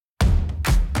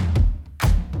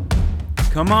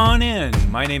Come on in.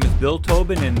 My name is Bill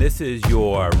Tobin, and this is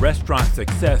your restaurant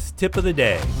success tip of the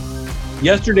day.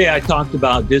 Yesterday, I talked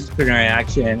about disciplinary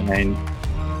action and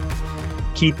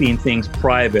keeping things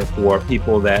private for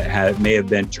people that may have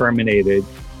been terminated.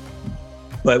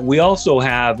 But we also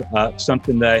have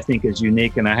something that I think is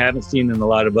unique, and I haven't seen in a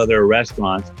lot of other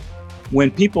restaurants. When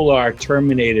people are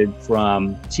terminated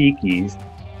from Tiki's,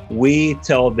 we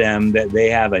tell them that they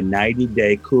have a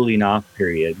 90-day cooling off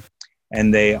period,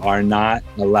 and they are not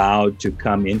allowed to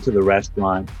come into the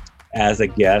restaurant as a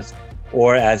guest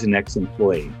or as an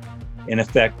ex-employee. In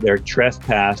effect, they're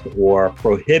trespassed or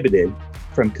prohibited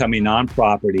from coming on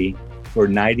property for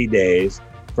 90 days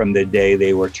from the day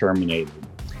they were terminated.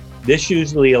 This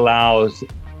usually allows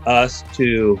us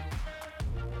to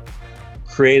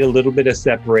create a little bit of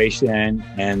separation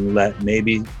and let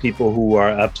maybe people who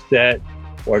are upset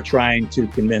or trying to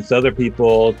convince other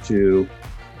people to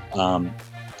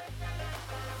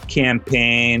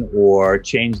campaign or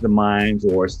change the minds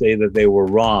or say that they were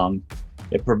wrong.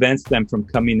 It prevents them from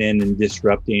coming in and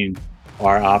disrupting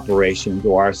our operations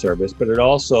or our service, but it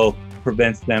also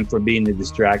prevents them from being a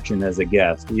distraction as a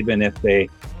guest, even if they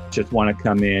just want to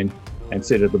come in and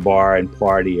sit at the bar and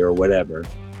party or whatever.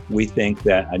 We think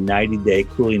that a 90-day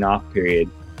cooling off period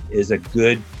is a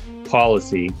good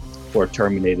policy for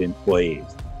terminated employees.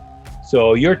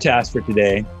 So your task for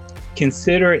today,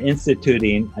 consider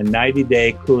instituting a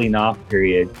 90-day cooling off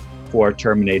period for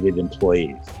terminated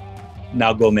employees.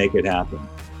 Now go make it happen.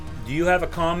 Do you have a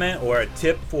comment or a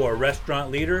tip for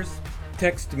restaurant leaders?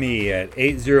 Text me at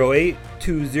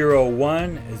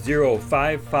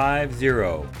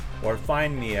 808-201-0550 or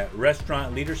find me at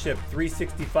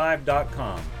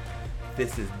restaurantleadership365.com.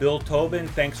 This is Bill Tobin.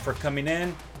 Thanks for coming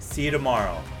in. See you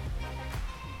tomorrow.